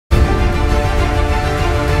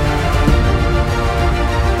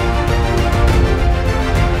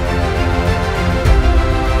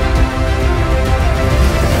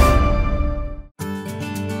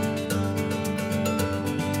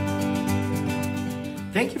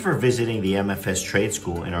Thank you for visiting the MFS Trade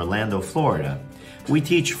School in Orlando, Florida. We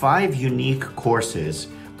teach 5 unique courses,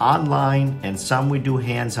 online and some we do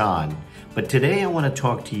hands-on. But today I want to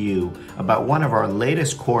talk to you about one of our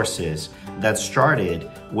latest courses that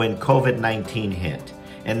started when COVID-19 hit.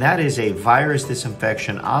 And that is a virus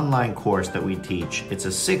disinfection online course that we teach. It's a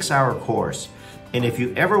 6-hour course. And if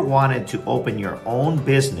you ever wanted to open your own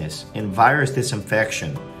business in virus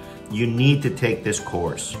disinfection, you need to take this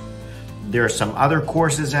course. There are some other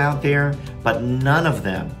courses out there, but none of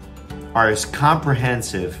them are as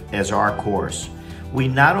comprehensive as our course. We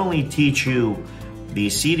not only teach you the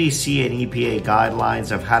CDC and EPA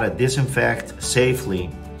guidelines of how to disinfect safely,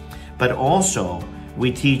 but also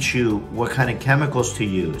we teach you what kind of chemicals to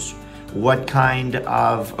use, what kind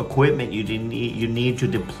of equipment you need to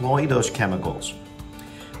deploy those chemicals.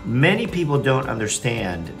 Many people don't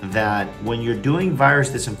understand that when you're doing virus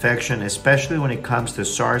disinfection, especially when it comes to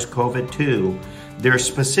SARS-CoV-2, there are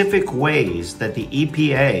specific ways that the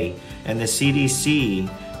EPA and the CDC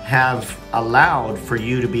have allowed for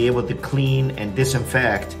you to be able to clean and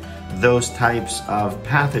disinfect those types of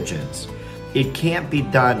pathogens. It can't be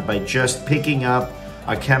done by just picking up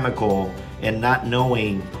a chemical and not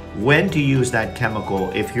knowing when to use that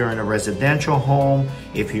chemical. If you're in a residential home,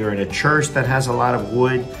 if you're in a church that has a lot of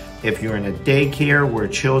wood, if you're in a daycare where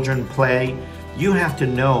children play, you have to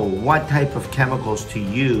know what type of chemicals to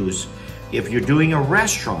use. If you're doing a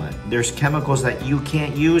restaurant, there's chemicals that you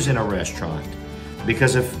can't use in a restaurant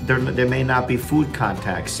because there may not be food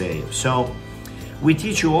contact safe. So we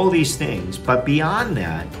teach you all these things, but beyond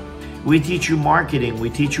that, we teach you marketing, we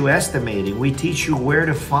teach you estimating, we teach you where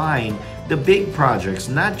to find the big projects,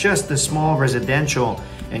 not just the small residential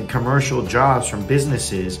and commercial jobs from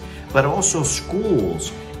businesses, but also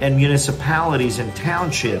schools and municipalities and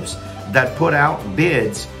townships that put out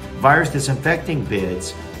bids, virus disinfecting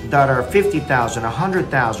bids, that are $50,000, $100,000,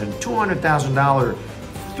 $200,000,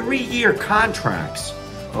 3-year contracts,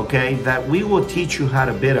 okay, that we will teach you how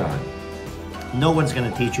to bid on. No one's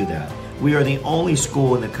gonna teach you that. We are the only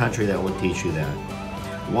school in the country that will teach you that.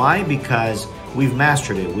 Why? Because we've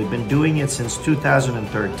mastered it. We've been doing it since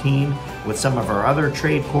 2013 with some of our other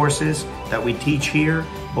trade courses that we teach here,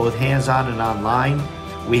 both hands-on and online.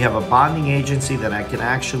 We have a bonding agency that I can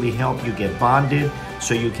actually help you get bonded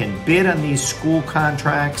so you can bid on these school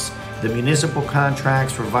contracts, the municipal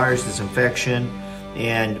contracts for virus disinfection,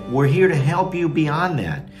 and we're here to help you beyond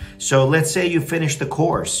that. So let's say you finish the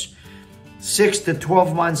course. 6 to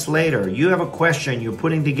 12 months later, you have a question, you're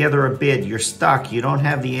putting together a bid, you're stuck, you don't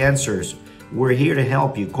have the answers. We're here to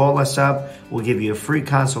help you. Call us up, we'll give you a free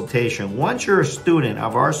consultation. Once you're a student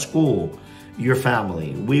of our school, your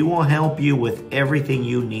family, we will help you with everything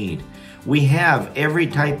you need. We have every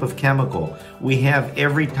type of chemical. We have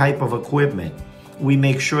every type of equipment. We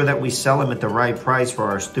make sure that we sell them at the right price for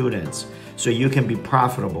our students so you can be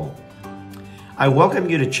profitable. I welcome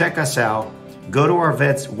you to check us out. Go to our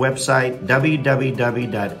website,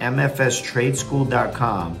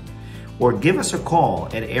 www.mfstradeschool.com, or give us a call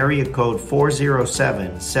at area code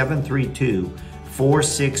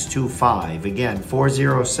 407-732-4625. Again,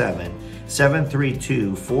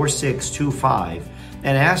 407-732-4625,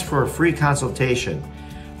 and ask for a free consultation.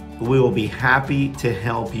 We will be happy to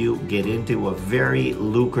help you get into a very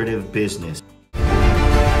lucrative business.